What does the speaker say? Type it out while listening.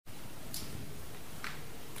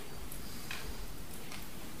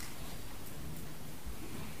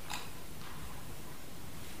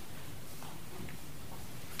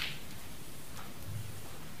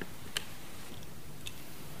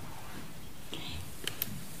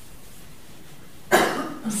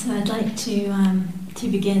So I'd like to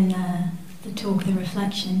begin the talk, the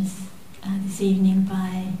reflections this evening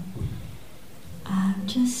by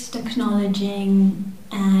just acknowledging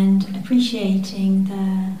and appreciating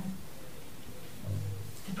the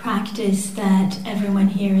practice that everyone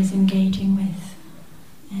here is engaging with.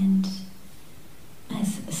 And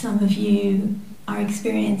as some of you are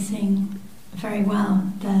experiencing very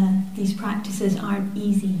well, these practices aren't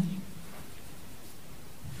easy.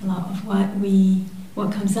 A lot of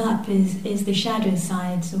what comes up is the shadow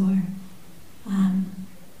sides, or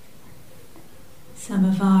some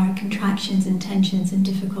of our contractions and tensions and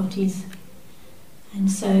difficulties. And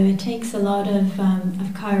so it takes a lot of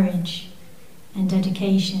courage and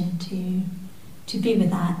dedication to be with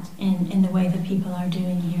that in the way that people are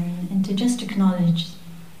doing here, and to just acknowledge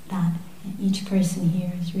that each person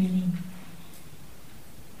here is really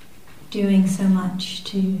doing so much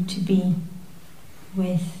to be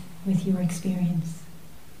with your experience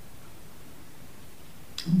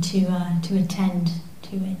and to attend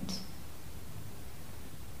to it.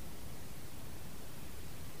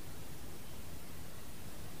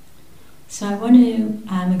 So I want to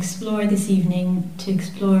explore this evening, to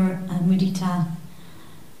explore mudita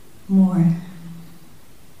more,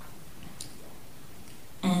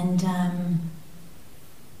 and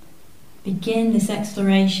begin this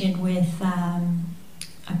exploration with a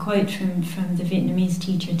quote from the Vietnamese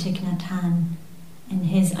teacher Thich Nhat Hanh, and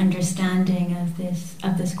his understanding of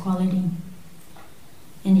this quality.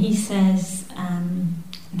 And he says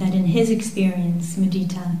that in his experience,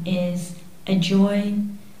 mudita is a joy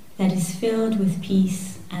that is filled with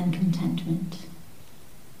peace and contentment.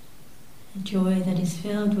 A joy that is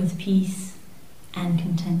filled with peace and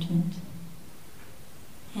contentment.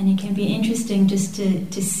 And it can be interesting just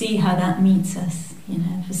to see how that meets us. You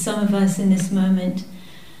know, for some of us in this moment,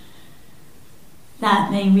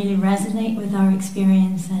 that may really resonate with our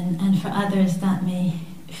experience, and for others that may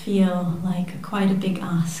feel like quite a big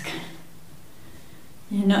ask.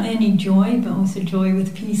 You know, not only joy, but also joy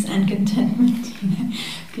with peace and contentment.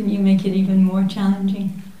 Can you make it even more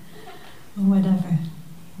challenging? Or whatever.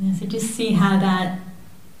 You know, so just see how that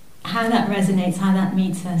resonates, how that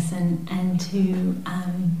meets us, and to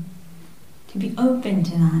be open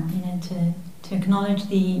to that, you know, to acknowledge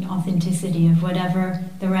the authenticity of whatever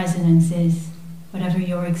the resonance is, whatever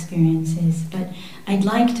your experience is. But I'd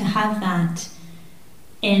like to have that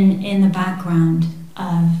in the background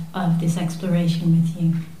of this exploration with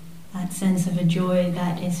you, that sense of a joy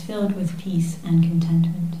that is filled with peace and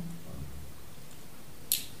contentment.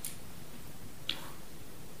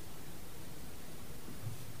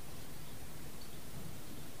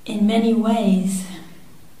 In many ways,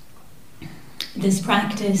 this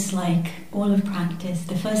practice, like all of practice,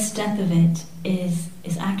 the first step of it is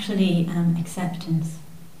actually acceptance.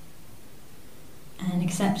 And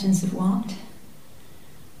acceptance of what?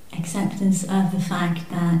 Acceptance of the fact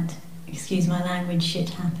that, excuse my language, shit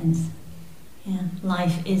happens. Yeah,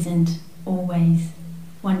 life isn't always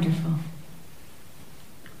wonderful.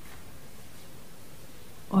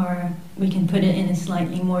 Or we can put it in a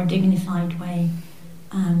slightly more dignified way.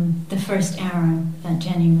 The first arrow that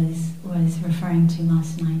Jenny was referring to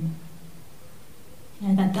last night. You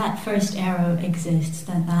know, that first arrow exists,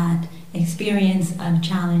 that experience of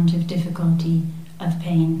challenge, of difficulty, of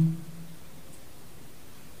pain,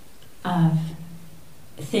 of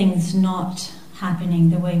things not happening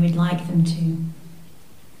the way we'd like them to,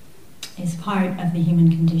 is part of the human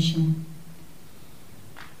condition.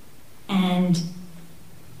 And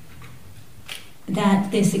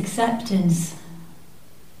that this acceptance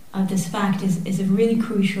of this fact is a really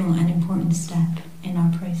crucial and important step in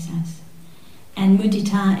our process. And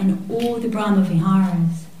mudita and all the Brahma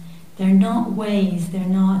Viharas, they're not ways, they're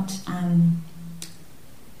not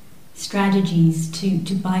strategies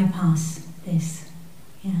to bypass this.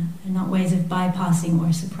 Yeah, they're not ways of bypassing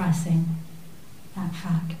or suppressing that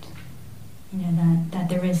fact. You know, that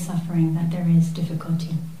there is suffering, that there is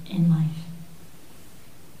difficulty in life.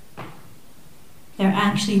 They're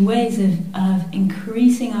actually ways of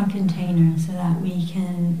increasing our container so that we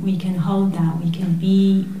can hold that, we can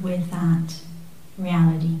be with that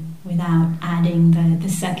reality without adding the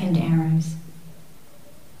second arrows,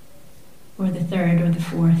 or the third, or the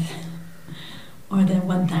fourth, or the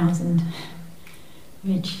 1,000,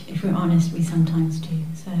 which, if we're honest, we sometimes do.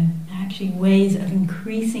 So they're actually ways of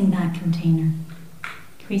increasing that container,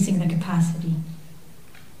 increasing the capacity.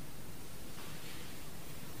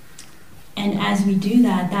 And as we do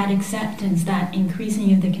that acceptance, that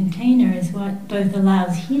increasing of the container is what both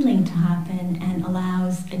allows healing to happen and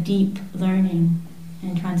allows a deep learning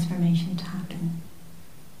and transformation to happen.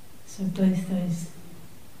 So both those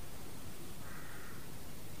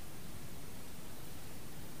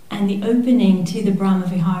and the opening to the Brahma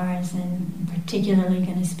Viharas, and I'm particularly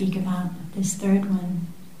going to speak about this third one,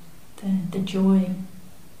 the joy.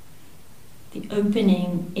 The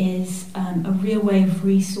opening is a real way of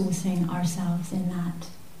resourcing ourselves in that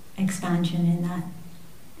expansion, in that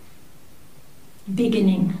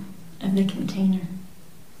beginning of the container.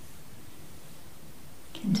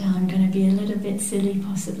 You can tell I'm going to be a little bit silly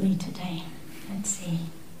possibly today. Let's see.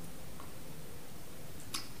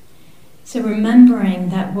 So remembering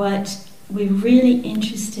that what we're really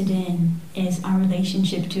interested in is our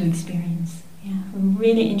relationship to experience. Yeah, we're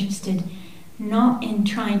really interested not in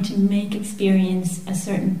trying to make experience a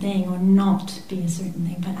certain thing or not be a certain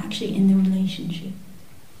thing, but actually in the relationship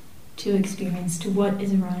to experience, to what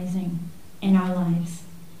is arising in our lives.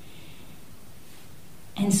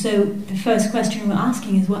 And so the first question we're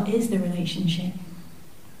asking is, what is the relationship?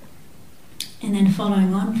 And then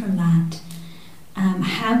following on from that,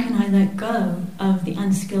 how can I let go of the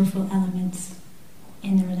unskillful elements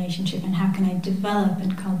in the relationship, and how can I develop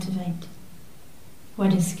and cultivate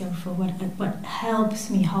what is skillful, what helps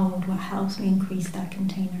me hold, what helps me increase that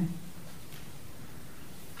container.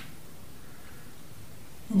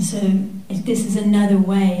 And so this is another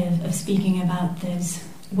way of speaking about those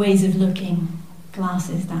ways of looking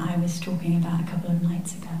glasses that I was talking about a couple of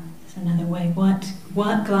nights ago. It's another way. What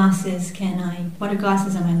glasses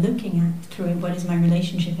am I looking at through? What is my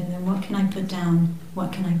relationship? And then what can I put down?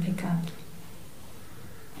 What can I pick up?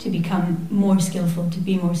 To become more skillful, to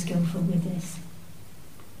be more skillful with this.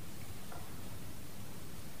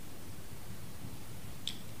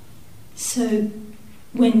 So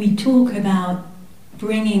when we talk about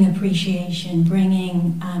bringing appreciation,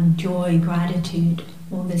 bringing joy, gratitude,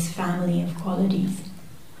 all this family of qualities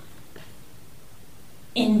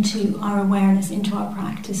into our awareness, into our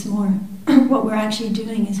practice more, what we're actually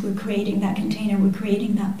doing is we're creating that container, we're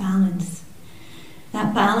creating that balance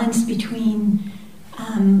between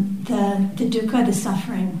the dukkha, the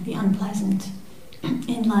suffering, the unpleasant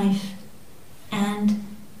in life, and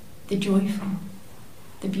the joyful,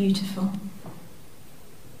 the beautiful,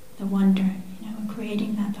 the wonder. We're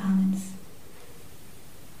creating that balance.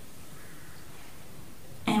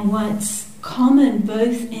 And what's common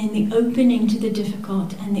both in the opening to the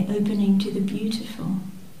difficult and the opening to the beautiful,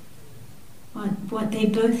 what they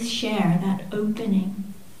both share, that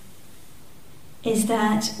opening, is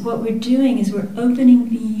that what we're doing is we're opening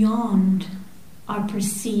beyond our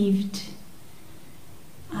perceived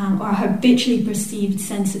or habitually perceived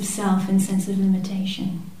sense of self and sense of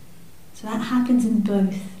limitation. So that happens in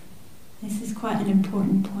both. This is quite an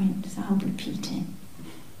important point, so I'll repeat it.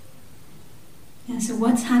 Yeah, so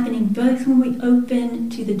what's happening both when we open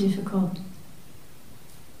to the difficult,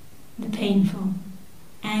 the painful,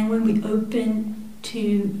 and when we open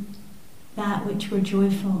to that which we're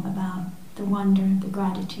joyful about, the wonder, the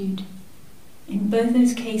gratitude. In both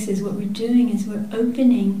those cases, what we're doing is we're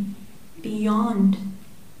opening beyond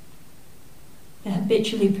the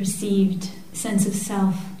habitually perceived sense of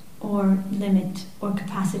self or limit or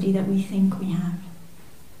capacity that we think we have.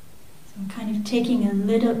 So we're kind of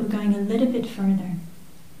we're going a little bit further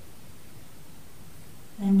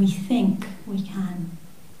than we think we can,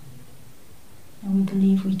 and we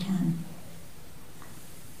believe we can.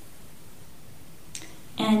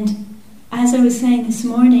 And as I was saying this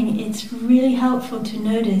morning, it's really helpful to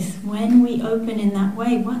notice when we open in that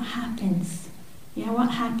way, what happens? Yeah,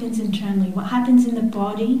 what happens internally? What happens in the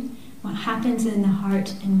body? What happens in the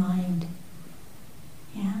heart and mind?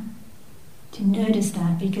 Yeah, to notice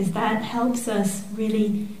that, because that helps us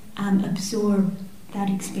really absorb that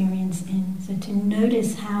experience in. So to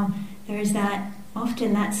notice how there is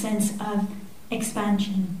often that sense of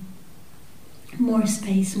expansion, more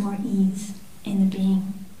space, more ease in the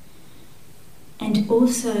being. And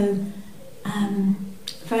also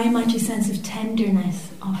very much a sense of tenderness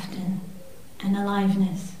often, and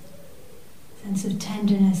aliveness. Sense of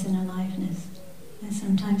tenderness and aliveness. And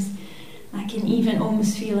sometimes I can even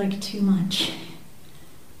almost feel like too much.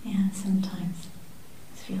 Yeah, sometimes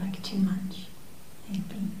I feel like too much. It'd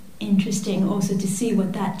be interesting also to see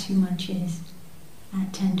what that too much is.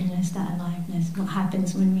 That tenderness, that aliveness. What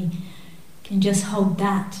happens when we can just hold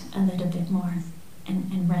that a little bit more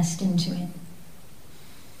and rest into it.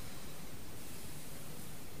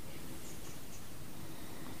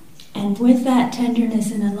 And with that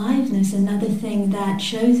tenderness and aliveness, another thing that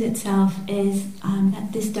shows itself is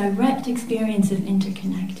that this direct experience of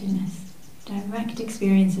interconnectedness,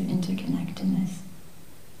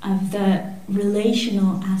 of the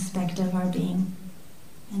relational aspect of our being,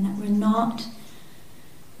 and that we're not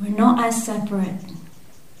as separate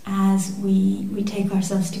as we take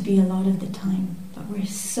ourselves to be a lot of the time, but we're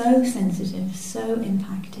so sensitive, so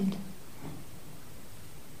impacted.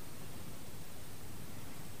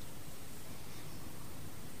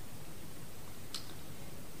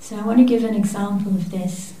 So I want to give an example of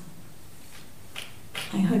this.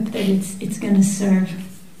 I hope that it's going to serve.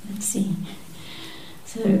 Let's see.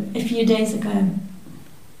 So a few days ago,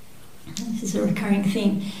 this is a recurring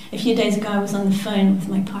theme. A few days ago I was on the phone with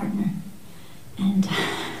my partner, and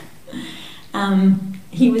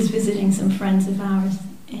he was visiting some friends of ours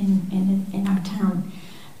in our town.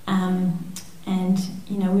 And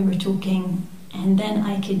we were talking, and then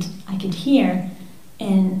I could hear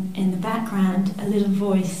in the background a little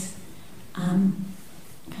voice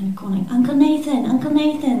kind of calling, Uncle Nathan, Uncle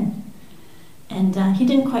Nathan. And he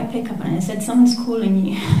didn't quite pick up on it. I said, someone's calling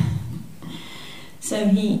you. So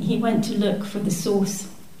he went to look for the source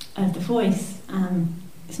of the voice.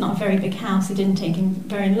 It's not a very big house. It didn't take him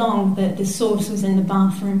very long. The source was in the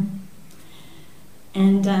bathroom.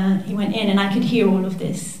 And he went in, and I could hear all of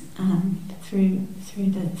this through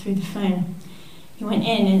the phone. He went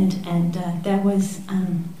in, and there was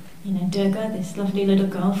Durga, this lovely little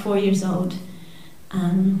girl, 4 years old,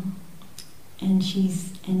 and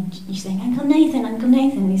she's saying, Uncle Nathan, Uncle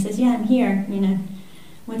Nathan. And he says, yeah, I'm here.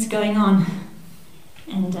 What's going on?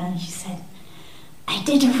 And she said, I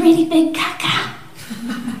did a really big caca.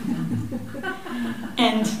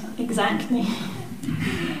 And exactly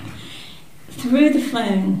through the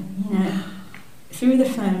phone,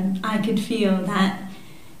 I could feel that,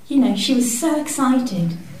 she was so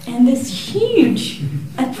excited, and this huge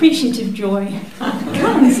appreciative joy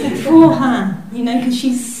comes for her, because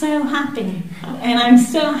she's so happy, and I'm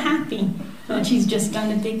so happy that she's just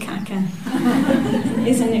done a big caca.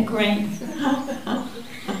 Isn't it great?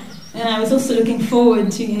 And I was also looking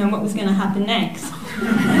forward to, what was going to happen next.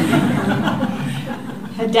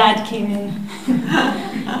 Her dad came in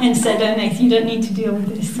and said, oh, Nath, you don't need to deal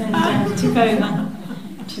with this, and took over.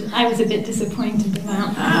 I was a bit disappointed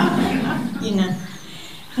about,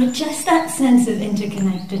 But just that sense of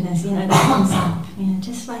interconnectedness, that comes up,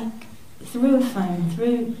 just like through a phone,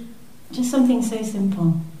 through just something so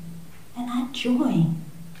simple. And that joy.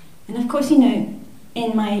 And of course, usually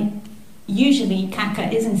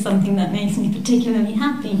caca isn't something that makes me particularly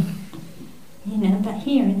happy. But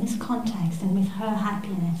here in this context and with her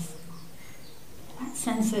happiness, that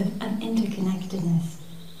sense of interconnectedness,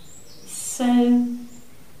 so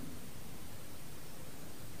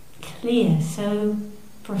clear, so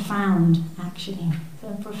profound, actually,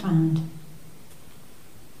 so profound.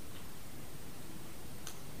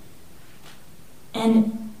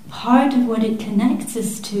 And part of what it connects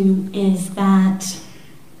us to is that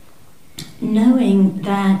knowing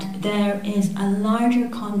that there is a larger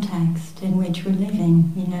context in which we're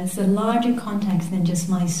living. It's a larger context than just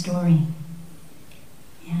my story.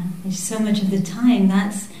 Yeah, there's so much of the time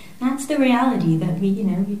that's the reality, that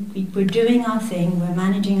we're doing our thing, we're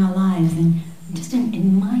managing our lives, and just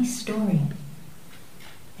in my story.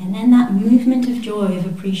 And then that movement of joy, of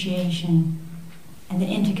appreciation, and the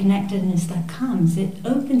interconnectedness that comes, it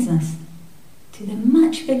opens us to the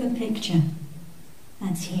much bigger picture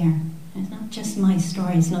that's here. It's not just my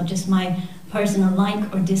story, it's not just my personal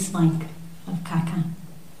like or dislike of caca.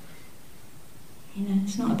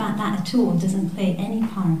 It's not about that at all, it doesn't play any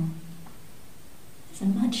part. There's a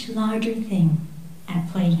much larger thing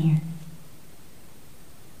at play here.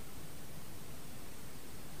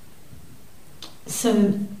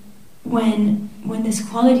 So when this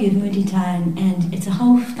quality of mudita, and it's a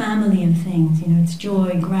whole family of things, it's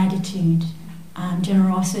joy, gratitude,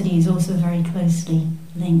 generosity is also very closely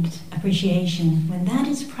linked, appreciation. When that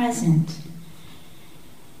is present,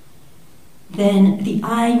 then the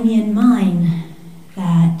I, me, and mine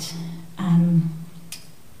that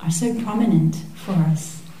are so prominent for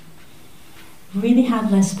us really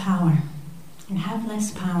have less power. And have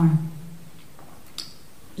less power.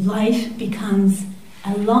 Life becomes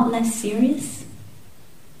a lot less serious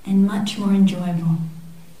and much more enjoyable.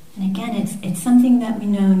 And again, it's something that we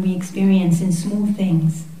know and we experience in small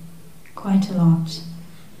things quite a lot.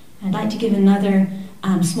 I'd like to give another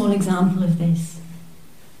small example of this.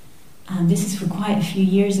 This is from quite a few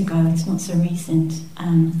years ago, it's not so recent.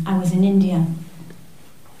 I was in India,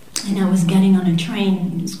 and I was getting on a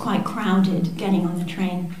train. It was quite crowded getting on the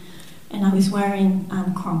train, and I was wearing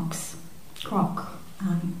Crocs.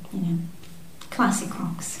 Classic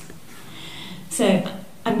Crocs. So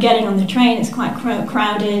I'm getting on the train, it's quite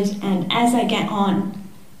crowded, and as I get on,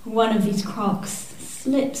 one of these Crocs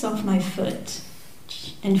slips off my foot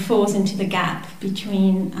and falls into the gap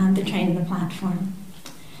between the train and the platform.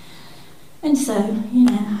 And so,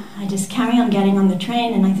 I just carry on getting on the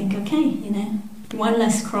train, and I think, okay, one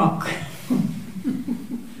less Croc.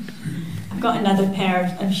 I've got another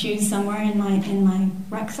pair of shoes somewhere in my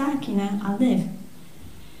rucksack, I'll live.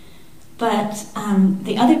 But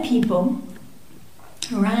the other people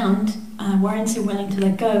around weren't so willing to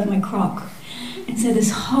let go of my croc. And so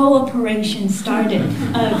this whole operation started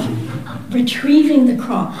of retrieving the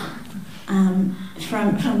croc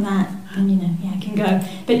from that, and I can go.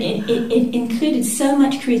 But it included so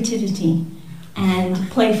much creativity and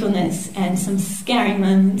playfulness and some scary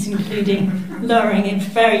moments, including lowering a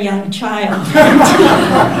very young child into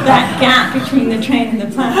that gap between the train and the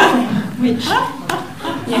platform, which,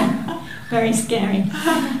 very scary.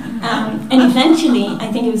 And eventually, I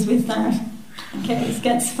think it was with that. Okay, this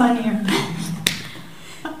gets funnier.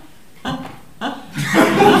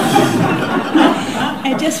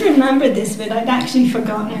 I just remembered this bit. I'd actually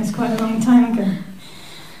forgotten. It was quite a long time ago.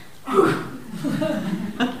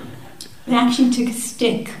 They actually took a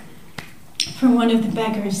stick from one of the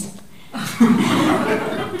beggars,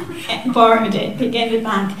 borrowed it, they gave it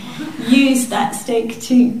back, used that stick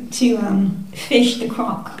to fish the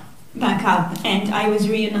croc back up, and I was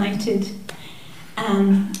reunited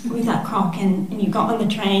with that croc, and you got on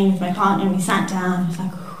the train with my partner and we sat down. It was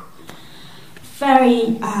like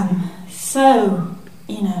very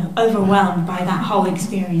overwhelmed by that whole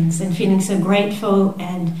experience and feeling so grateful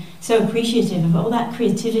and so appreciative of all that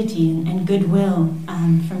creativity and goodwill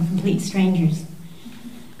from complete strangers,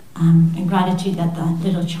 and gratitude that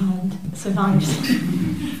little child survives.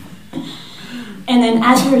 And then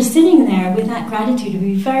as we were sitting there with that gratitude,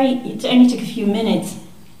 it only took a few minutes,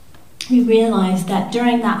 we realized that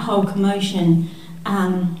during that whole commotion,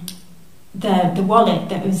 the wallet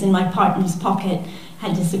that was in my partner's pocket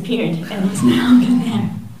had disappeared and was no longer there.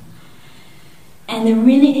 And the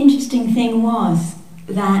really interesting thing was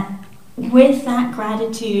that with that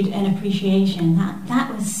gratitude and appreciation,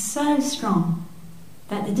 that was so strong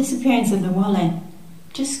that the disappearance of the wallet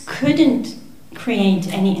just couldn't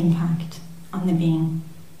create any impact on the being.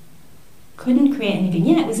 Couldn't create anything.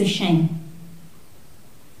 Yeah, it was a shame.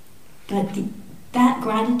 But that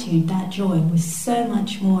gratitude, that joy was so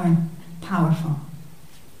much more powerful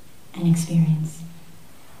an experience.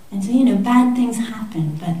 And so, bad things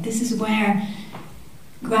happen, but this is where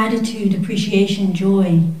gratitude, appreciation,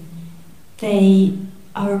 joy, they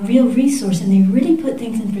are a real resource, and they really put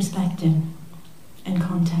things in perspective and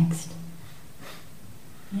context.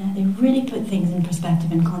 Yeah, they really put things in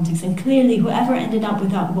perspective and context. And clearly, whoever ended up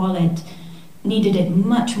with that wallet needed it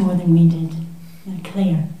much more than we did.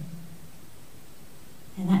 Clear.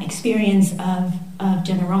 And that experience of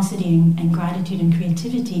generosity and gratitude and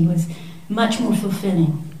creativity was much more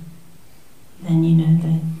fulfilling than,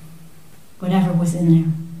 the whatever was in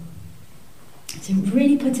there. So it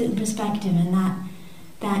really puts it in perspective, and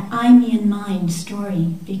that I, me, and mine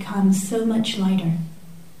story becomes so much lighter,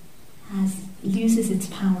 loses its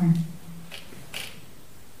power.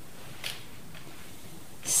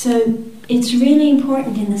 So it's really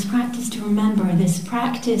important in this practice to remember this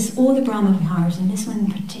practice, all the Brahma Viharas, and this one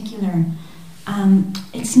in particular,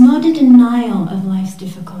 it's not a denial of life's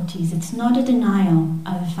difficulties. It's not a denial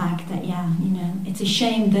of the fact that, it's a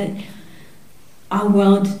shame that our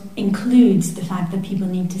world includes the fact that people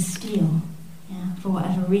need to steal, for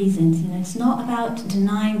whatever reasons. It's not about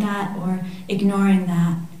denying that or ignoring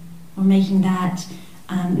that or making that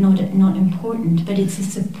not important, but it's a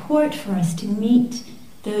support for us to meet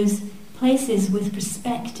those places with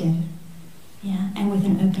perspective, and with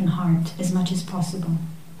an open heart as much as possible.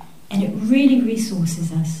 And it really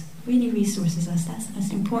resources us. That's the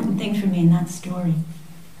most important thing for me in that story.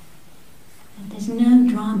 And there's no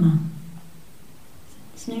drama.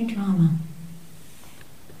 There's no drama.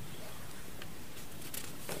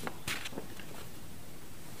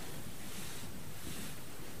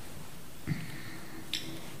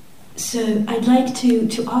 So I'd like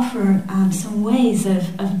to offer some ways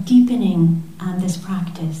of deepening this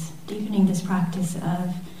practice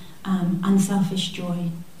of unselfish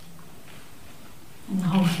joy in the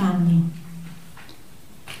whole family.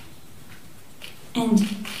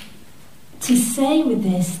 And to say with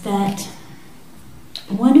this that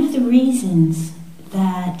one of the reasons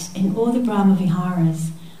that in all the Brahma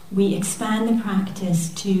Viharas we expand the practice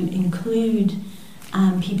to include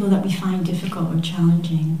people that we find difficult or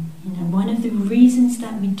challenging, one of the reasons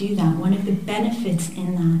that we do that, one of the benefits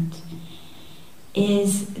in that,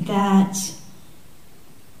 is that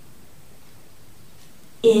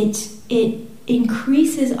it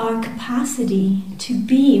increases our capacity to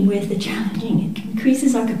be with the challenging. It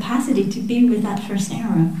increases our capacity to be with that first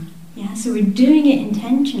arrow. So we're doing it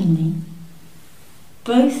intentionally,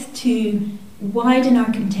 both to widen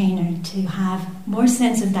our container to have more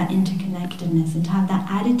sense of that interconnectedness and to have that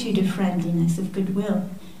attitude of friendliness, of goodwill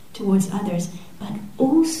towards others, but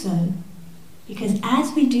also because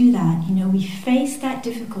as we do that, we face that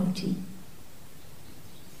difficulty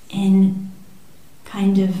in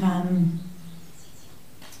kind of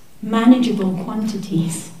manageable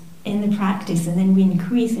quantities in the practice, and then we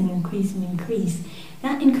increase and increase and increase.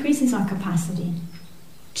 That increases our capacity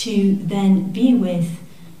to then be with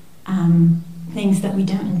things that we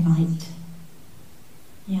don't invite,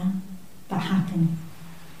 but happen.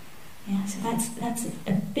 So that's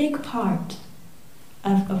a big part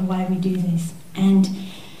of why we do this. And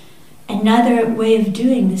another way of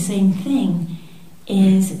doing the same thing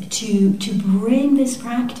is to bring this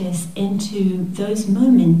practice into those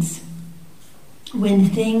moments when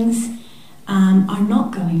things are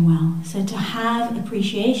not going well. So to have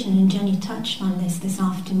appreciation, and Jenny touched on this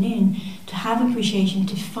afternoon, to have appreciation,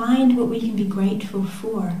 to find what we can be grateful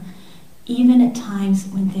for, even at times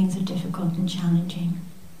when things are difficult and challenging.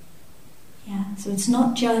 So it's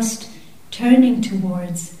not just turning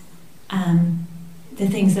towards the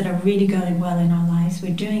things that are really going well in our lives.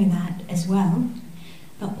 We're doing that as well,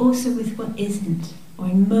 but also with what isn't, or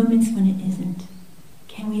in moments when it isn't.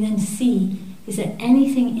 Can we then see, is there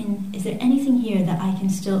anything here that I can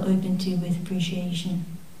still open to with appreciation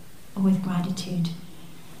or with gratitude?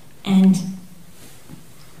 And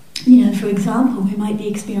for example, we might be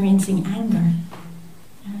experiencing anger,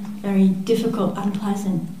 very difficult,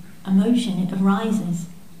 unpleasant emotion. It arises,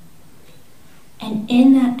 and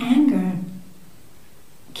in that anger,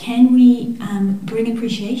 can we bring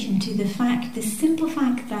appreciation to the simple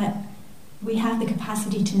fact that we have the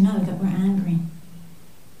capacity to know that we're angry?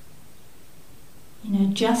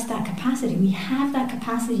 Just that capacity. We have that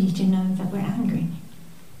capacity to know that we're angry,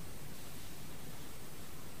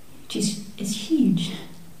 which is huge.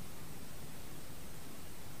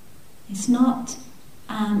 It's not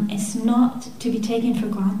to be taken for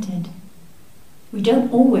granted. We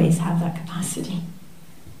don't always have that capacity,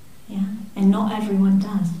 and not everyone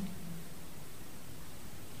does.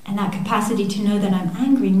 And that capacity to know that I'm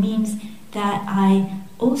angry means that I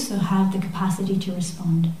also have the capacity to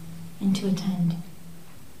respond and to attend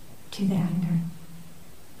to the anger.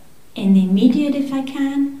 In the immediate, if I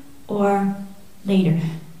can, or later,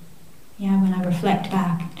 when I reflect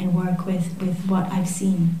back and work with what I've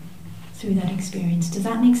seen through that experience. Does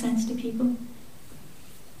that make sense to people?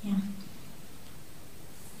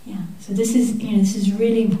 So this is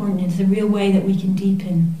really important. It's a real way that we can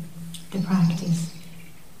deepen the practice.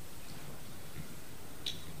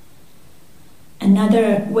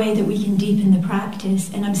 Another way that we can deepen the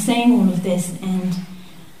practice, and I'm saying all of this, and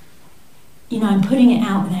I'm putting it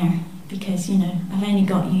out there because I've only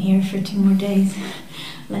got you here for 2 more days,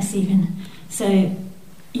 less even. So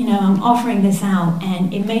I'm offering this out,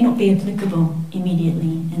 and it may not be applicable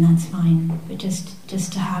immediately, and that's fine. But just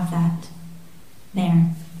to have that there.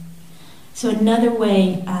 So another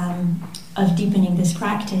way of deepening this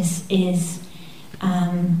practice is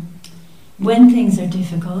when things are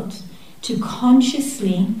difficult, to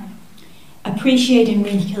consciously appreciate and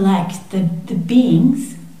recollect the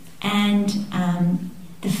beings and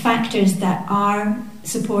the factors that are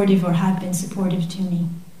supportive or have been supportive to me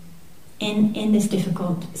in this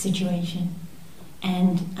difficult situation.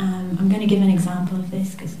 And I'm going to give an example of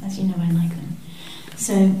this because, as you know, I like them.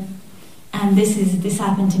 So, this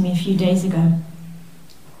happened to me a few days ago.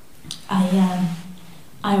 I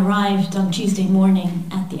arrived on Tuesday morning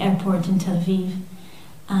at the airport in Tel Aviv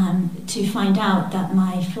to find out that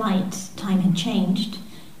my flight time had changed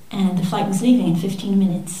and the flight was leaving in 15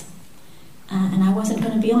 minutes. And I wasn't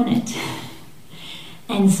going to be on it.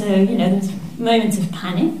 And so, there was moments of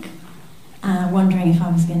panic, wondering if I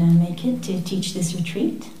was going to make it to teach this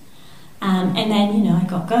retreat. And then, I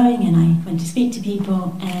got going and I went to speak to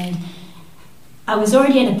people, and I was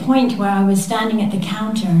already at a point where I was standing at the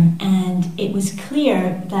counter, and it was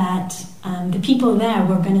clear that the people there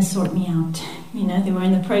were going to sort me out. They were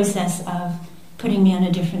in the process of putting me on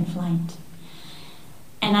a different flight.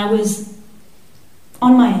 And I was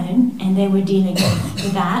on my own, and they were dealing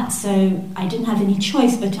with that, so I didn't have any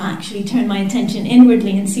choice but to actually turn my attention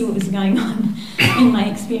inwardly and see what was going on in my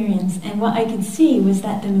experience. And what I could see was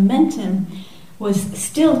that the momentum was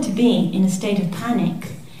still to be in a state of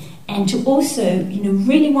panic, and to also,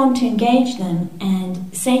 really want to engage them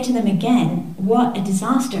and say to them again what a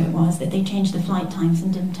disaster it was that they changed the flight times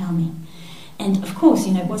and didn't tell me. And of course,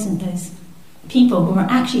 it wasn't those people who were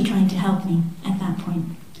actually trying to help me at that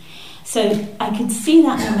point. So I could see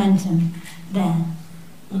that momentum there,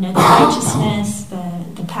 the righteousness,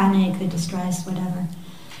 the panic, the distress, whatever.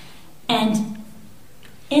 And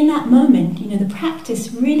in that moment, the practice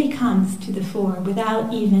really comes to the fore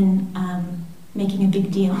without even making a big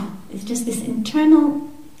deal. It's just this internal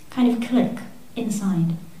kind of click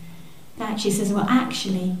inside that actually says, well,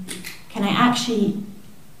 actually, can I actually,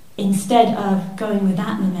 instead of going with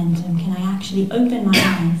that momentum, can I actually open my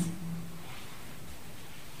eyes,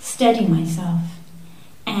 steady myself,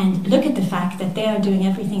 and look at the fact that they are doing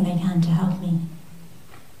everything they can to help me.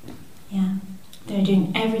 Yeah, they're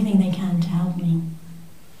doing everything they can to help me.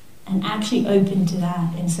 And actually open to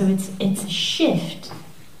that. And so it's a shift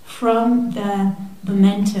from the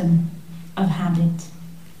momentum of habit.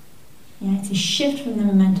 Yeah, it's a shift from the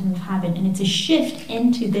momentum of habit, and it's a shift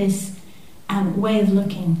into this way of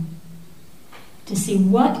looking to see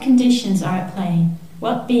what conditions are at play,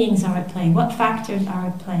 what beings are at play, what factors are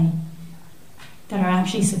at play that are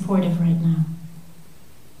actually supportive right now,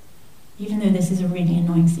 even though this is a really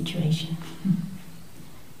annoying situation.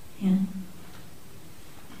 Yeah.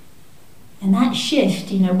 And that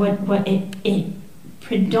shift, what it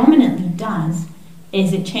predominantly does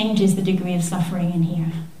is it changes the degree of suffering in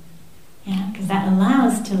here. Yeah, because that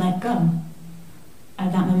allows to let go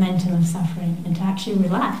of that momentum of suffering and to actually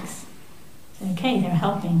relax. So, okay, they're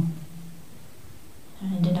helping.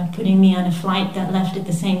 I ended up putting me on a flight that left at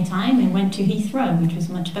the same time and went to Heathrow, which was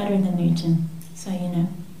much better than Newton, so you know.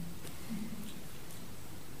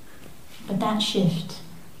 But that shift,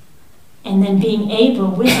 and then being able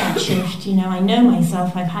with that shift, I know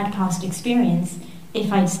myself, I've had past experience.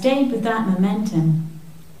 If I'd stayed with that momentum,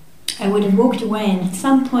 I would have walked away, and at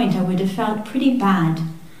some point I would have felt pretty bad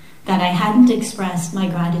that I hadn't expressed my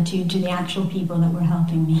gratitude to the actual people that were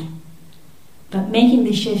helping me. But making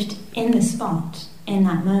the shift in the spot, in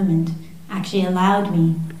that moment, actually allowed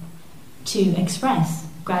me to express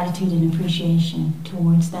gratitude and appreciation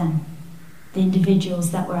towards them, the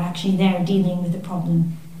individuals that were actually there dealing with the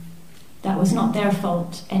problem. That was not their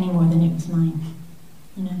fault any more than it was mine.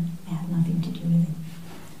 I had nothing to do with it.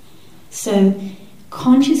 So,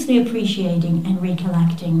 consciously appreciating and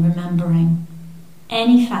recollecting, remembering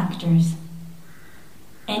any factors,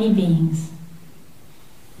 any beings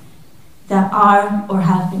that are or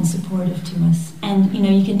have been supportive to us. And,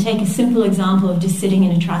 you can take a simple example of just sitting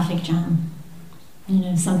in a traffic jam,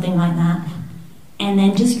 something like that. And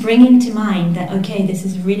then just bringing to mind that, okay, this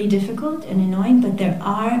is really difficult and annoying, but there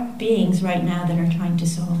are beings right now that are trying to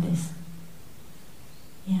solve this.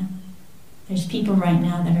 Yeah. There's people right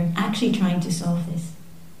now that are actually trying to solve this.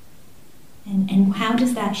 And how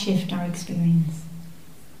does that shift our experience?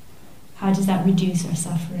 How does that reduce our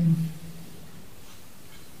suffering?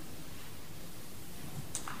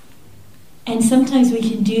 And sometimes we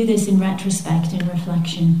can do this in retrospect, in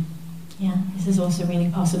reflection. Yeah, this is also really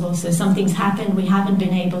possible. So something's happened, we haven't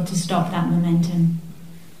been able to stop that momentum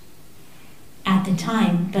at the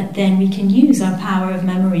time, but then we can use our power of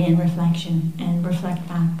memory and reflection and reflect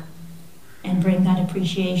back and bring that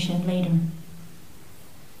appreciation later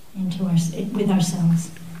into with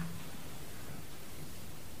ourselves.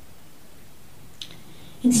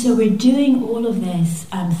 And so we're doing all of this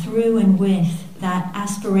through and with that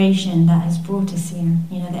aspiration that has brought us here.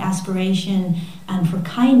 The aspiration for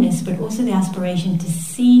kindness, but also the aspiration to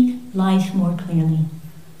see life more clearly,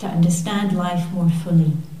 to understand life more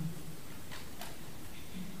fully,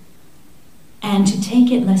 and to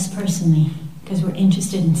take it less personally, because we're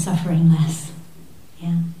interested in suffering less.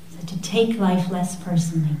 Yeah. So to take life less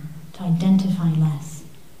personally, to identify less.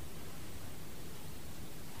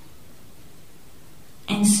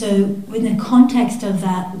 And so, within the context of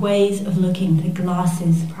that ways of looking, the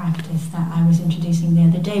glasses practice that I was introducing the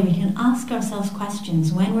other day, we can ask ourselves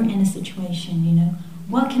questions when we're in a situation,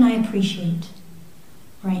 what can I appreciate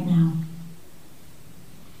right now?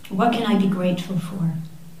 What can I be grateful for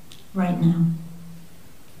right now?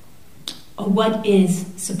 Or what is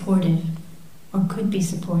supportive or could be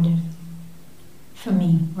supportive for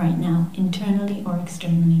me right now, internally or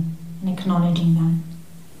externally, and acknowledging that.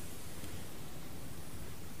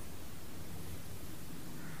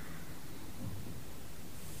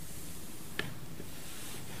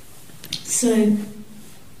 So,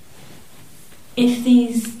 if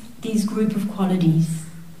these group of qualities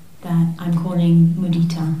that I'm calling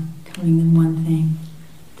mudita, calling them one thing,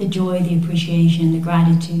 the joy, the appreciation, the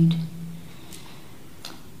gratitude,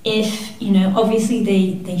 if, obviously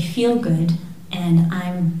they feel good, and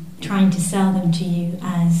I'm trying to sell them to you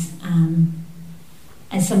as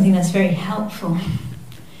something that's very helpful.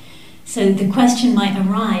 So the question might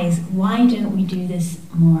arise, why don't we do this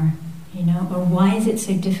more? Or why is it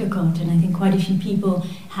so difficult? And I think quite a few people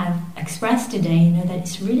have expressed today, that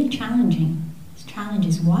it's really challenging. It's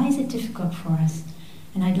challenges. Why is it difficult for us?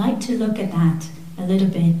 And I'd like to look at that a little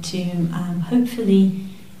bit to hopefully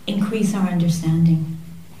increase our understanding?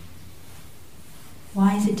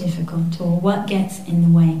 Why is it difficult, or what gets in the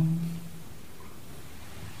way?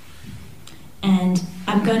 And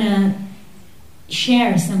I'm going to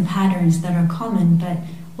share some patterns that are common, but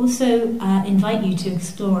also invite you to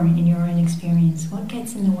explore in your own experience. What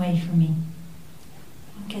gets in the way for me?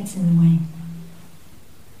 What gets in the way?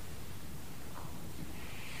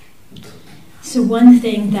 So one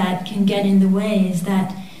thing that can get in the way is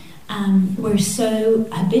that we're so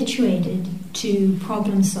habituated to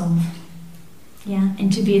problem solve,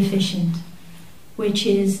 and to be efficient, which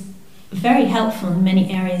is very helpful in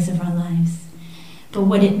many areas of our lives. But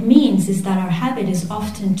what it means is that our habit is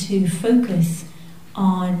often to focus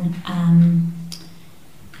on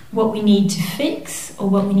what we need to fix or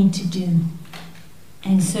what we need to do.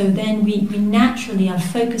 And so then we naturally are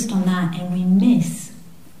focused on that, and we miss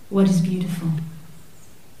what is beautiful.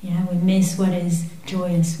 We miss what is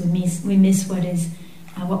joyous. We miss what is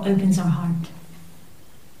what opens our heart.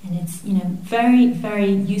 And it's very,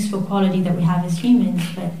 very useful quality that we have as humans,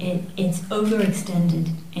 but it's overextended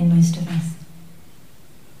in most of us.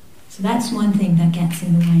 So that's one thing that gets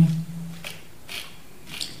in the way.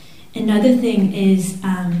 Another thing is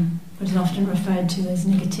what is often referred to as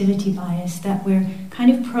negativity bias, that we're kind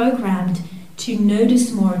of programmed to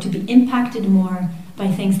notice more, to be impacted more by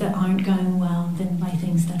things that aren't going well than by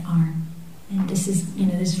things that are. And this is,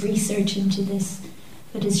 there's research into this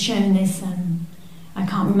that has shown this. I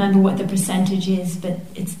can't remember what the percentage is, but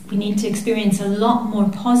we need to experience a lot more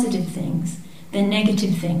positive things than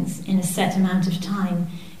negative things in a set amount of time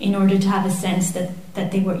in order to have a sense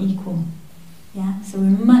that they were equal. So we're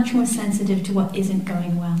much more sensitive to what isn't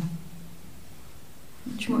going well.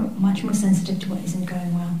 Much more sensitive to what isn't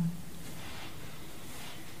going well.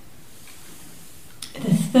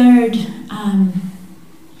 The third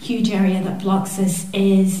huge area that blocks us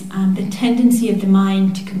is the tendency of the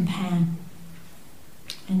mind to compare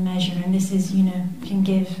and measure. And this is, can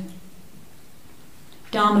give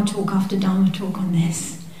Dharma talk after Dharma talk on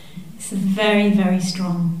this. It's a very, very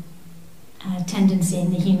strong tendency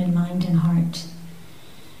in the human mind and heart.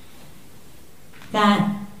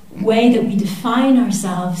 That way that we define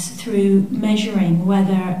ourselves through measuring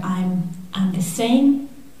whether I'm the same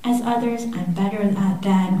as others, I'm better at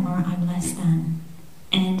than, or I'm less than.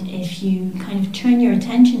 And if you kind of turn your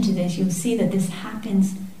attention to this, you'll see that this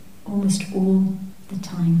happens almost all the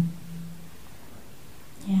time.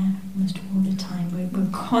 Almost all the time. We're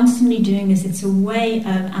constantly doing this. It's a way of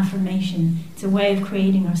affirmation. It's a way of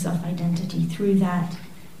creating our self-identity through that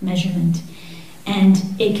measurement. And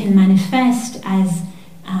it can manifest as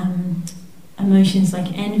emotions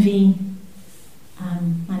like envy,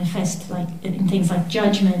 manifest like in things like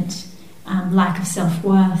judgment, lack of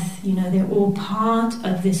self-worth. They're all part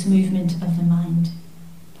of this movement of the mind.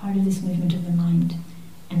 Part of this movement of the mind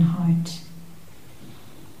and heart.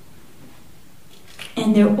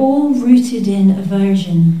 And they're all rooted in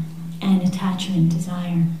aversion and attachment,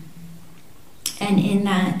 desire. And in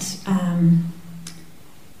that kind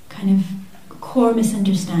of core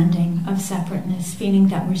misunderstanding of separateness, feeling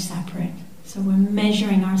that we're separate. So we're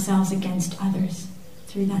measuring ourselves against others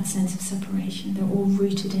through that sense of separation. They're all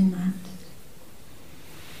rooted in that.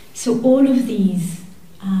 So all of these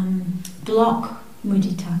block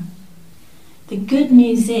mudita. The good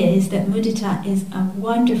news is that mudita is a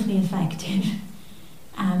wonderfully effective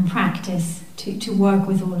practice to work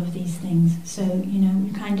with all of these things. So,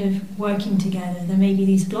 we're kind of working together. There may be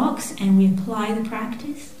these blocks, and we apply the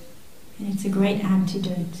practice, and it's a great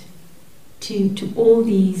antidote to all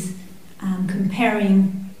these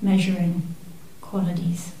comparing, measuring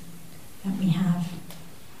qualities that we have.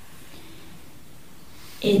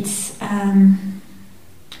 It's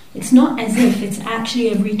not as if, it's actually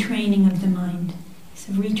a retraining of the mind. It's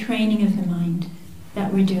a retraining of the mind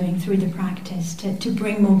that we're doing through the practice to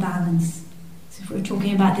bring more balance. So if we're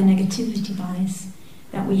talking about the negativity bias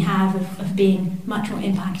that we have of being much more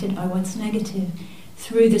impacted by what's negative,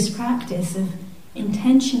 through this practice of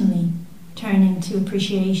intentionally turning to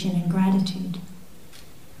appreciation and gratitude,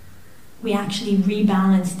 we actually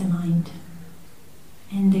rebalance the mind.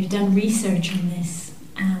 And they've done research on this,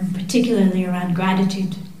 particularly around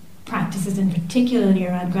gratitude practices and particularly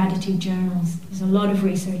around gratitude journals. There's a lot of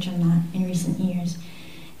research on that in recent years,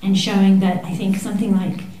 and showing that I think something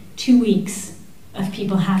like 2 weeks of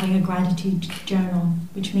people having a gratitude journal,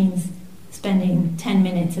 which means spending 10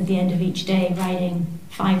 minutes at the end of each day writing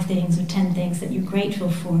 5 things or 10 things that you're grateful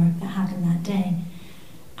for that happened that day,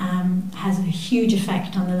 has a huge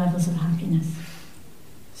effect on the levels of happiness.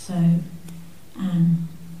 So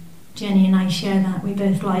Jenny and I share that. We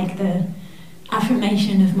both like the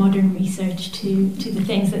affirmation of modern research to the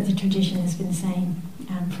things that the tradition has been saying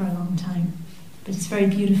for a long time. But it's very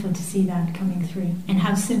beautiful to see that coming through, and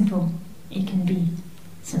how simple it can be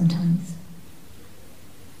sometimes.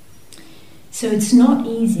 So it's not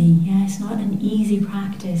easy, it's not an easy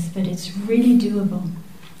practice, but it's really doable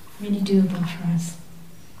for us.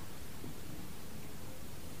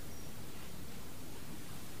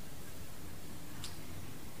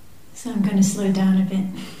 So I'm going to slow down a bit.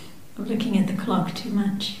 I'm looking at the clock too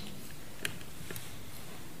much.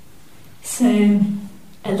 So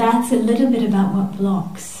that's a little bit about what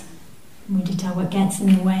blocks mudita, what gets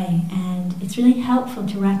in the way, and it's really helpful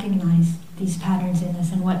to recognize these patterns in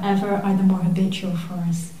us and whatever are the more habitual for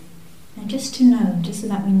us. And just to know, just so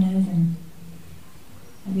that we know them,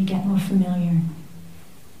 that we get more familiar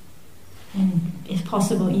and, if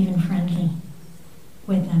possible, even friendly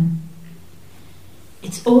with them.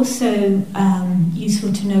 It's also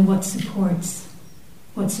useful to know what supports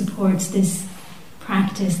this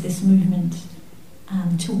practice, this movement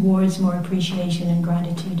towards more appreciation and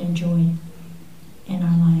gratitude and joy in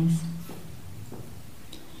our lives.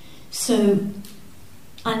 So,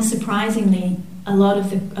 unsurprisingly, a lot of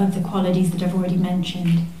the qualities that I've already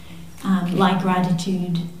mentioned, like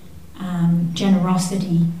gratitude,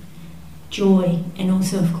 generosity, joy, and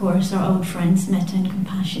also, of course, our old friends, metta and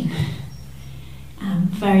compassion.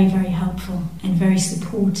 Very, very helpful and very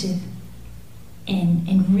supportive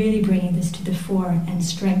in really bringing this to the fore and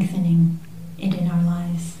strengthening it in our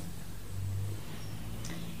lives.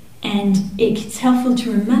 And it's helpful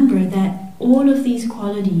to remember that all of these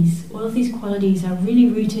qualities are really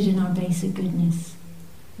rooted in our basic goodness,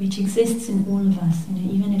 which exists in all of us,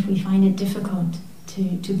 even if we find it difficult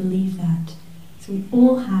to believe that. So we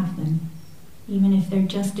all have them, even if they're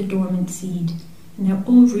just a dormant seed. And they're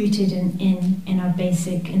all rooted in our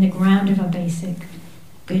basic, in the ground of our basic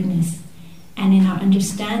goodness, and in our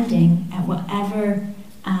understanding, at whatever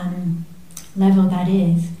level that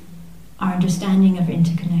is, our understanding of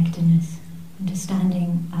interconnectedness,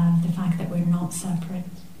 understanding of the fact that we're not separate,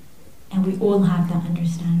 and we all have that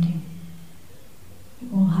understanding. We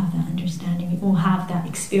all have that understanding. We all have that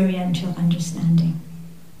experiential understanding.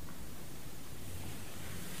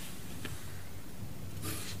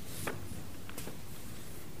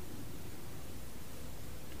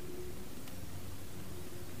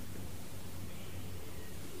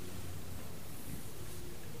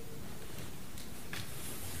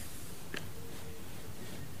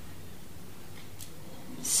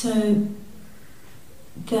 So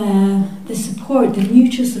the support, the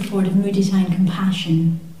mutual support of mudita and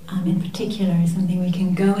compassion in particular is something we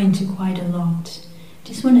can go into quite a lot.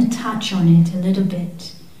 Just want to touch on it a little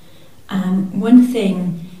bit. One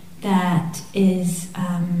thing that is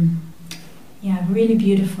really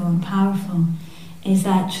beautiful and powerful is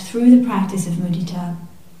that through the practice of mudita,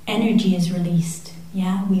 energy is released.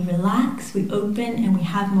 We relax, we open, and we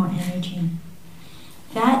have more energy.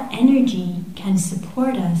 That energy can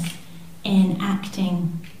support us in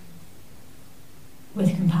acting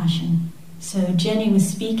with compassion. So Jenny was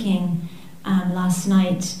speaking last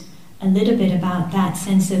night a little bit about that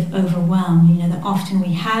sense of overwhelm. That often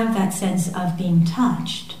we have that sense of being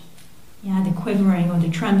touched, the quivering or the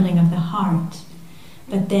trembling of the heart,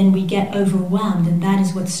 but then we get overwhelmed, and that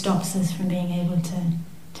is what stops us from being able to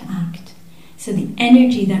act. So the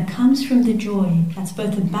energy that comes from the joy, that's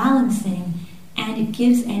both a balancing, and it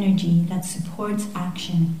gives energy that supports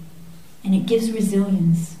action, and it gives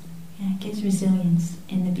resilience. It gives resilience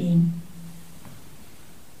in the being.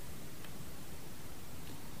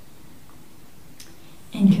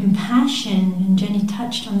 And compassion, and Jenny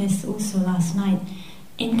touched on this also last night,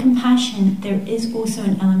 in compassion there is also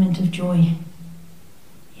an element of joy.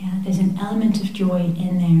 There's an element of joy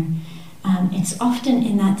in there. It's often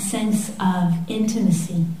in that sense of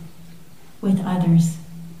intimacy with others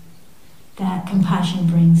that compassion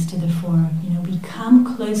brings to the fore. We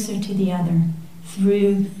come closer to the other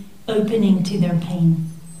through opening to their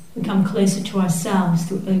pain. We come closer to ourselves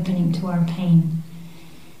through opening to our pain.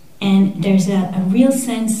 And there's a real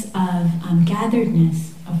sense of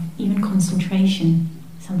gatheredness, of even concentration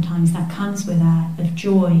sometimes that comes with that, of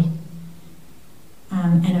joy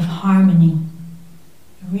and of harmony.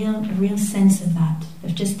 A real sense of that,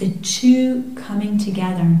 of just the two coming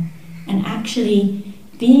together and actually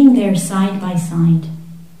being there side by side.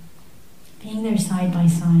 Being there side by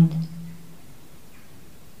side.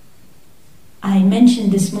 I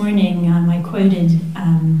mentioned this morning, I quoted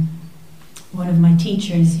one of my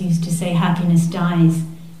teachers who used to say happiness dies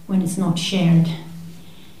when it's not shared.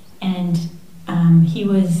 And he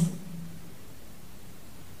was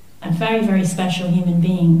a very, very special human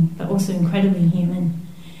being, but also incredibly human.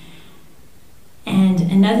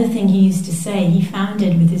 another thing he used to say, he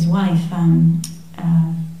founded with his wife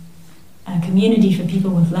a community for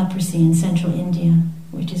people with leprosy in central India,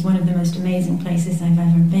 which is one of the most amazing places I've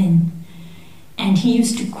ever been. And he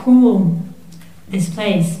used to call this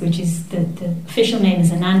place, which is the official name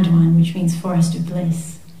is Anandwan, which means forest of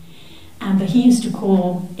bliss. But he used to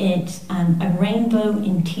call it a rainbow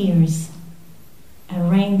in tears. A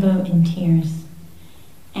rainbow in tears.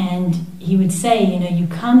 And he would say, you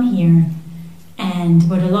come here, and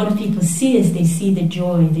what a lot of people see is they see the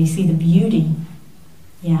joy, they see the beauty,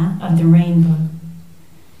 of the rainbow.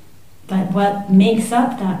 But what makes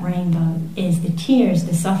up that rainbow is the tears,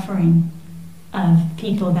 the suffering of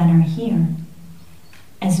people that are here,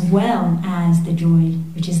 as well as the joy,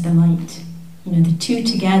 which is the light. The two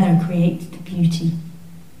together create the beauty.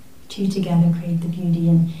 Two together create the beauty.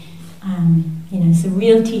 And, it's a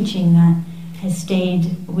real teaching that has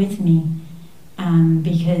stayed with me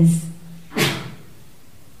because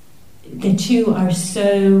the two are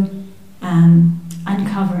so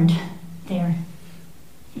uncovered there.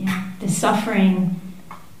 The suffering,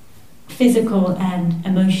 physical and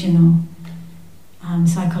emotional,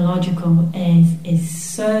 psychological, is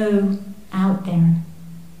so out there,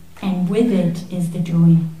 and with it is the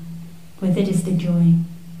joy. With it is the joy,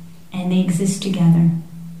 and they exist together.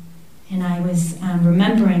 And I was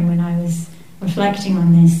remembering when I was reflecting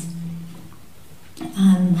on this,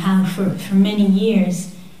 how for many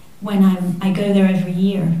years, when I go there every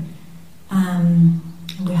year,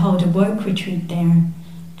 we hold a work retreat there,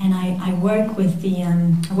 and I work with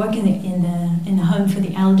I work in the home for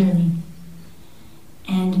the elderly.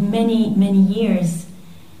 And many years,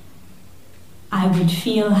 I would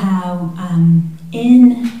feel how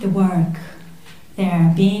in the work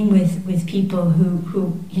there, being with people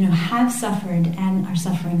who have suffered and are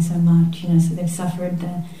suffering so much, so they've suffered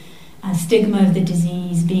the stigma of the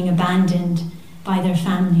disease, being abandoned by their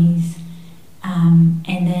families,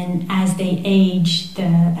 and then as they age,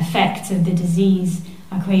 the effects of the disease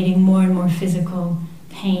are creating more and more physical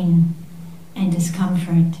pain and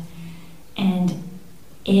discomfort. And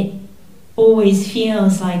it always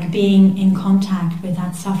feels like being in contact with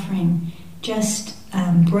that suffering just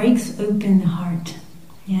breaks open the heart.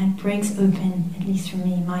 It breaks open, at least for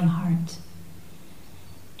me, my heart.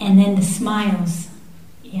 And then the smiles,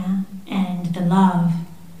 and the love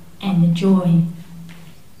and the joy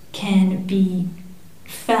can be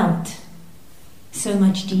felt so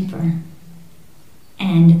much deeper.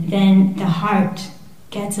 And then the heart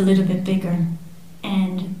gets a little bit bigger,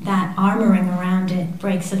 and that armoring around it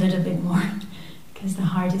breaks a little bit more because the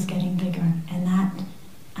heart is getting bigger. And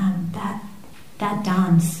that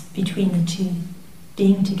dance between the two,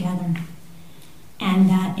 being together, and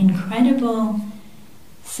that incredible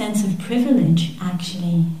sense of privilege,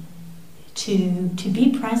 actually, to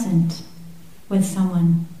be present with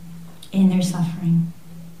someone in their suffering,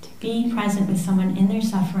 to be present with someone in their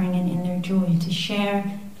suffering and in their joy, to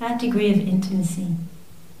share that degree of intimacy.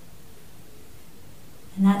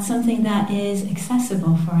 And that's something that is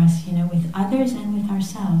accessible for us, with others and with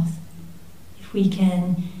ourselves. If we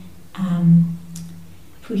can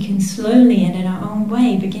slowly and in our own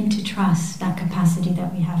way begin to trust that capacity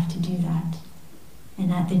that we have to do that, and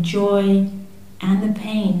that the joy and the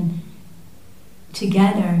pain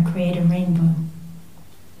together create a rainbow.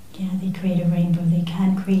 They create a rainbow. They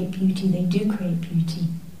can create beauty. They do create beauty.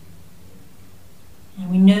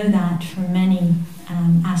 And we know that from many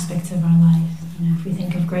aspects of our lives. If we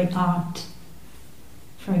think of great art,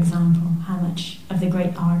 for example, how much of the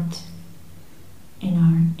great art in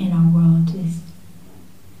our world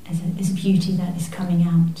is beauty that is coming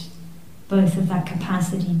out, both of that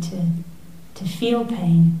capacity to feel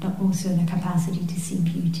pain, but also the capacity to see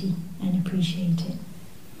beauty and appreciate it.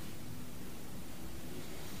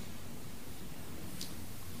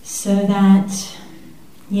 So that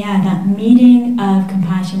meeting of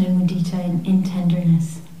compassion and mudita in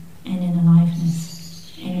tenderness and in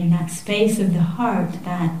aliveness, and in that space of the heart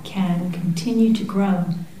that can continue to grow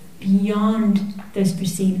beyond those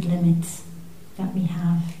perceived limits that we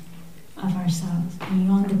have of ourselves,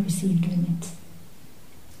 beyond the perceived limits.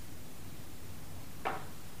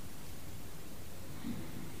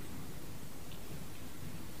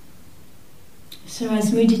 So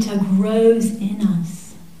as mudita grows in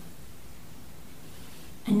us,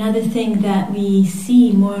 another thing that we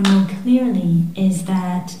see more and more clearly is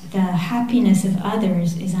that the happiness of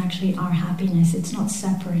others is actually our happiness. It's not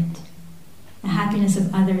separate. The happiness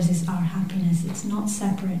of others is our happiness. It's not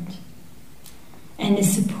separate. And it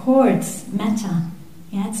supports metta.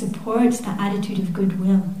 It supports the attitude of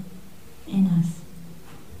goodwill in us.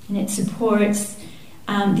 And it supports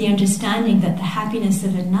the understanding that the happiness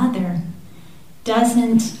of another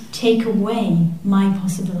doesn't take away my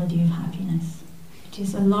possibility of happiness, which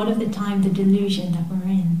is a lot of the time the delusion that we're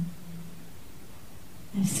in.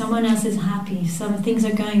 If someone else is happy, if some things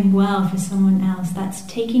are going well for someone else, that's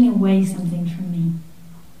taking away something from me.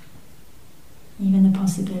 Even the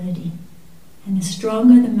possibility. And the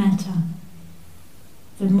stronger the metta,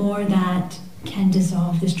 the more that can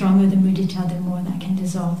dissolve. The stronger the mudita, the more that can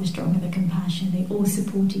dissolve. The stronger the compassion. They all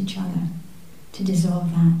support each other to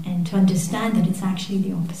dissolve that and to understand that it's actually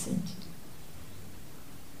the opposite.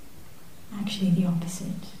 Actually the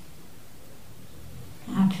opposite.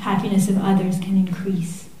 Happiness of others can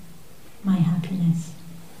increase my happiness.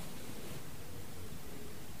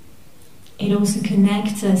 It also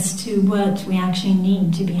connects us to what we actually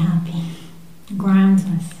need to be happy. It grounds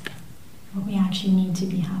us. What we actually need to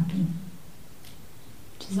be happy.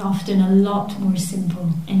 Which is often a lot more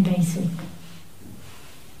simple and basic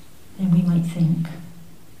than we might think.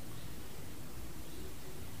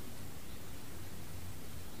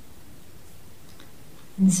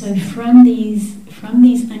 And so from these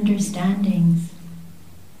understandings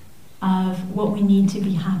of what we need to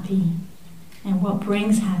be happy and what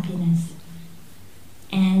brings happiness,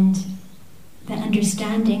 and the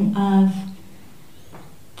understanding of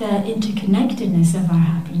the interconnectedness of our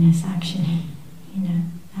happiness, actually,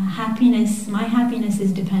 happiness, my happiness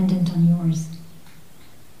is dependent on yours.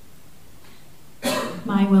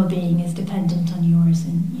 My well-being is dependent on yours,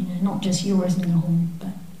 and not just yours in the whole,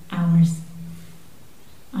 but ours.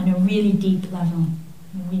 On a really deep level.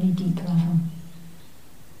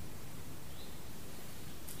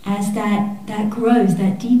 As that grows,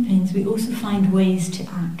 that deepens, we also find ways to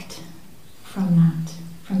act from that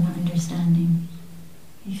understanding.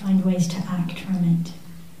 We find ways to act from it.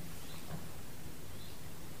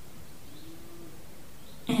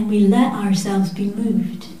 And we let ourselves be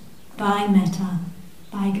moved by metta,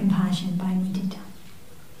 by compassion, by mudita.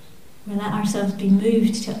 We let ourselves be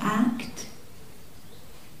moved to act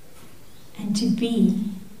and to be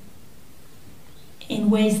in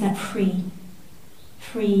ways that free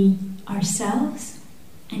ourselves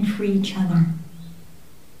and free each other.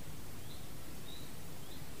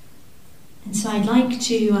 And so I'd like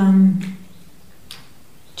to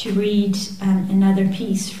read another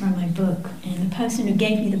piece from my book, and the person who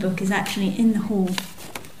gave me the book is actually in the hall,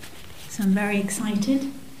 so I'm very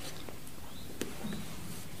excited.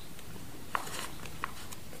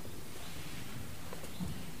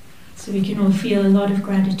 So we can all feel a lot of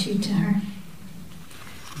gratitude to her.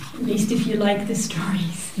 At least if you like the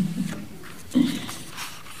stories.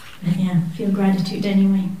 But yeah, feel gratitude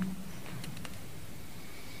anyway.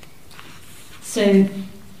 So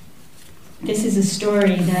this is a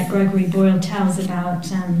story that Gregory Boyle tells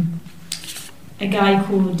about a guy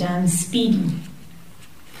called Speedy.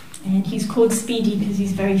 And he's called Speedy because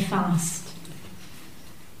he's very fast.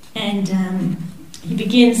 And he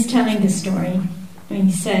begins telling the story. When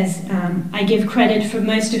he says, I give credit for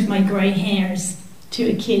most of my grey hairs to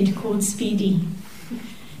a kid called Speedy.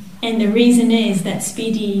 And the reason is that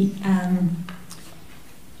Speedy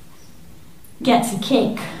gets a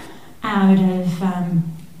kick out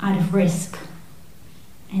of risk.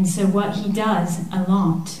 And so what he does a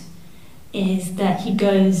lot is that he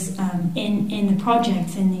goes in the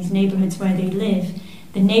projects in these neighbourhoods where they live.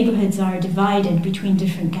 The neighbourhoods are divided between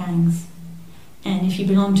different gangs. And if you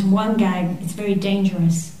belong to one gang, it's very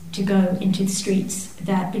dangerous to go into the streets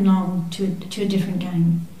that belong to a different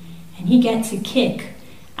gang. And he gets a kick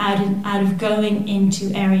out of going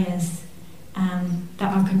into areas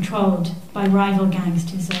that are controlled by rival gangs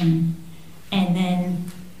to his own, and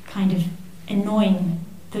then kind of annoying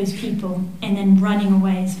those people and then running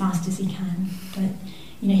away as fast as he can. But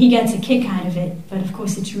he gets a kick out of it, but of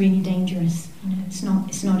course it's really dangerous. It's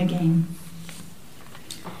not a game.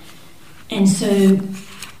 And so,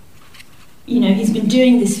 he's been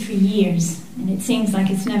doing this for years, and it seems like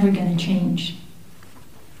it's never going to change.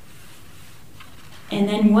 And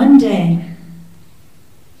then one day,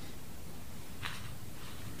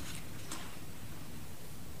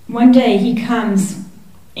 he comes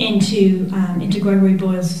into Gregory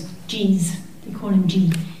Boyle's G's, they call him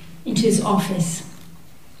G, into his office,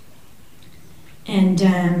 and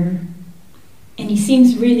he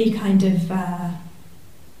seems really kind of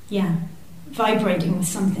vibrating with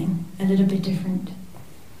something a little bit different.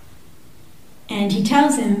 And he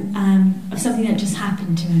tells him of something that just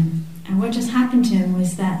happened to him. And what just happened to him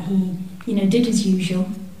was that he, did as usual.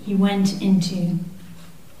 He went into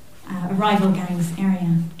a rival gang's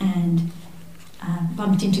area and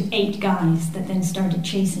bumped into 8 guys that then started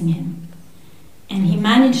chasing him. And he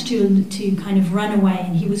managed to kind of run away,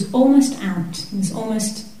 and he was almost out. He was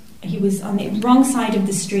almost on the wrong side of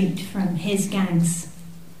the street from his gang's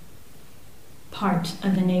part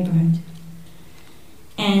of the neighborhood.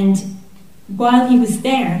 And while he was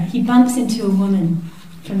there, he bumps into a woman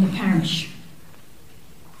from the parish.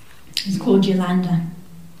 She's called Yolanda.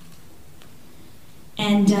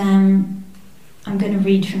 And I'm going to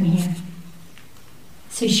read from here.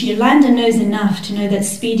 So Yolanda knows enough to know that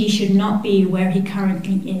Speedy should not be where he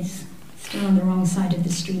currently is, still on the wrong side of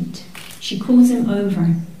the street. She calls him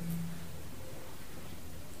over.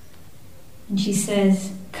 And she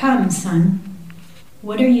says, "Come, son,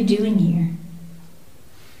 what are you doing here?"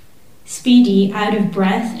 Speedy, out of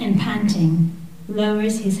breath and panting,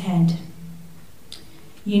 lowers his head.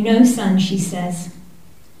 "You know, son," she says,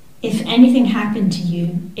 "if anything happened to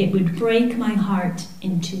you, it would break my heart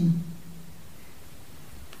in two."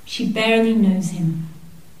 She barely knows him.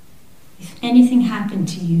 "If anything happened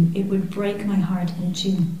to you, it would break my heart in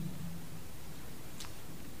two."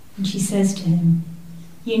 And she says to him,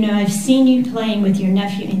 "You know, I've seen you playing with your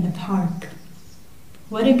nephew in the park.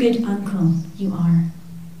 What a good uncle you are.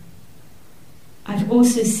 I've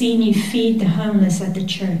also seen you feed the homeless at the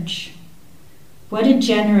church. What a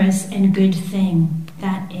generous and good thing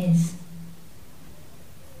that is."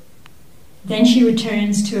 Then she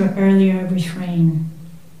returns to her earlier refrain,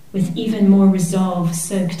 with even more resolve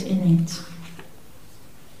soaked in it.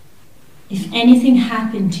 "If anything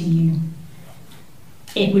happened to you,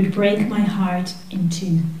 it would break my heart in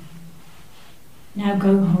two. Now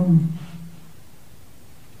go home."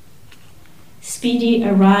 Speedy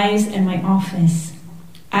arrives at my office,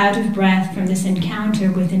 out of breath from this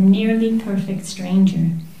encounter with a nearly perfect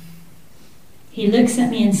stranger. He looks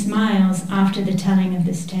at me and smiles after the telling of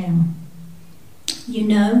this tale. "You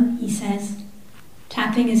know," he says,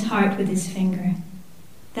 tapping his heart with his finger,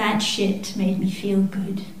 "that shit made me feel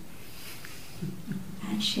good.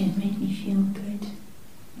 That shit made me feel good."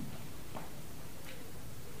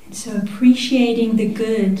 And so appreciating the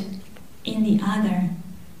good in the other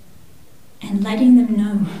and letting them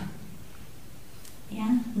know.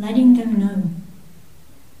 Yeah, letting them know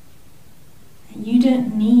that you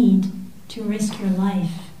don't need to risk your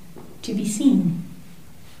life to be seen.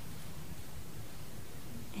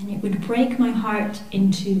 And it would break my heart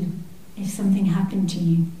in two if something happened to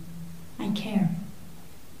you. I care.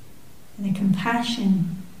 And the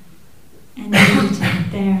compassion and unity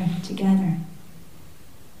there together.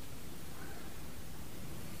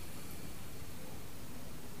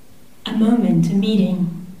 A moment, a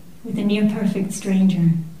meeting with a near-perfect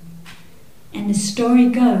stranger. And the story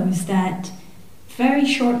goes that very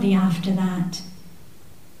shortly after that,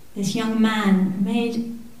 this young man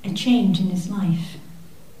made a change in his life.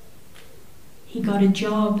 He got a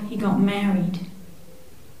job, he got married,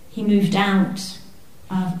 he moved out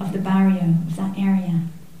of the barrio, of that area.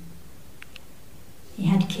 He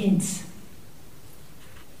had kids.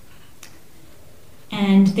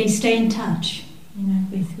 And they stay in touch, you know,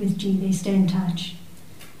 with G, they stay in touch.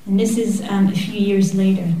 And this is a few years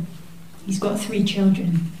later. He's got 3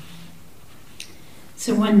 children.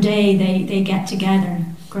 So one day they get together,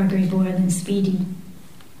 Gregory Boyle and Speedy,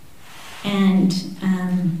 and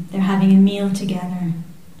they're having a meal together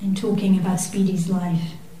and talking about Speedy's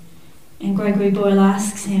life. And Gregory Boyle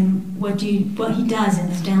asks him what he does in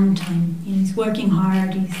his downtime. You know, he's working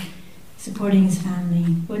hard, he's supporting his family.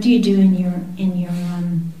 What do you do in your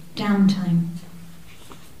downtime?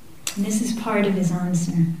 And this is part of his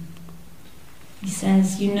answer. He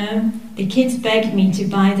says, "You know, the kids begged me to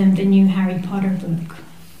buy them the new Harry Potter book.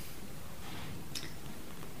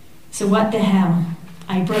 So what the hell?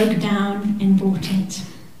 I broke down and bought it.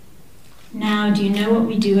 Now, do you know what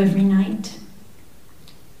we do every night?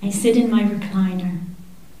 I sit in my recliner.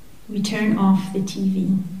 We turn off the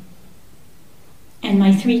TV. And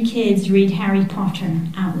my 3 kids read Harry Potter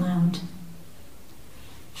out loud.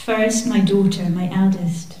 First, my daughter, my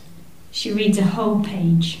eldest. She reads a whole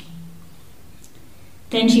page.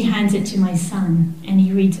 Then she hands it to my son, and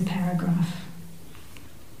he reads a paragraph.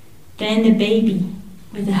 Then the baby,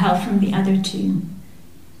 with the help from the other 2,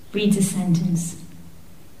 reads a sentence.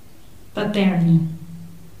 But barely.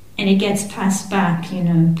 And it gets passed back, you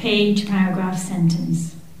know, page, paragraph,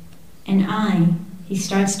 sentence. And he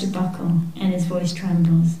starts to buckle, and his voice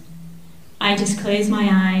trembles. I just close my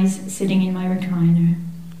eyes, sitting in my recliner,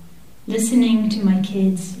 listening to my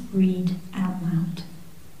kids read out loud."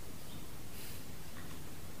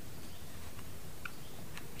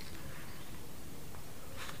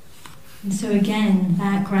 And so again,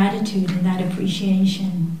 that gratitude and that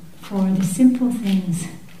appreciation for the simple things.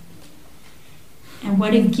 And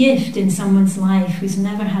what a gift in someone's life who's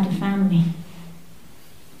never had a family.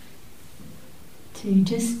 To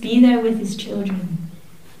just be there with his children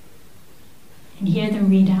and hear them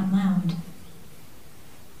read out loud.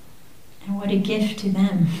 And what a gift to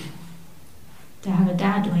them to have a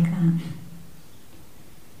dad like that.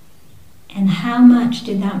 And how much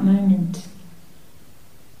did that moment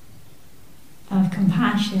of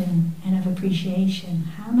compassion and of appreciation,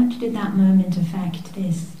 how much did that moment affect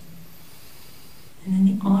this? And then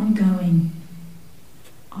the ongoing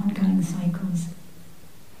cycles.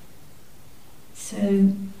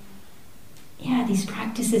 So, yeah, these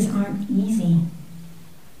practices aren't easy.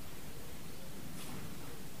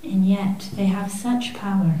 And yet they have such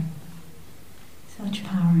power. Such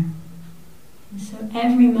power. And so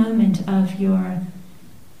every moment of your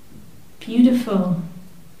beautiful,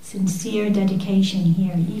 sincere dedication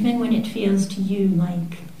here, even when it feels to you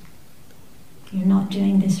like you're not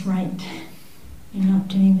doing this right, you're not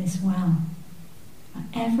doing this well,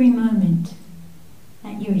 every moment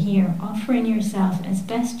that you're here, offering yourself as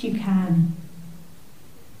best you can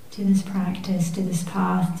to this practice, to this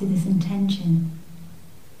path, to this intention,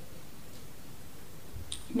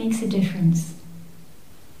 it makes a difference.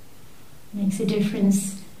 It makes a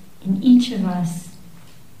difference in each of us.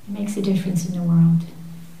 It makes a difference in the world.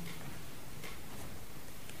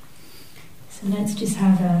 So let's just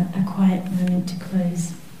have a quiet moment to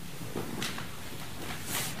close.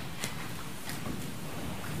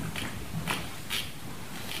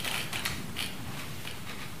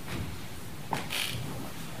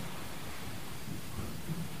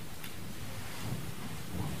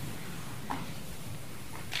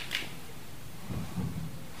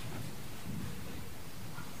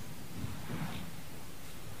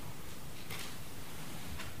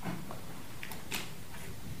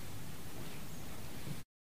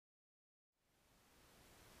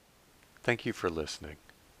 Thank you for listening.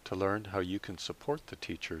 To learn how you can support the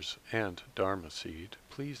teachers and Dharma Seed,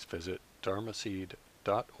 please visit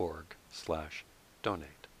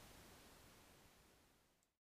dharmaseed.org/donate.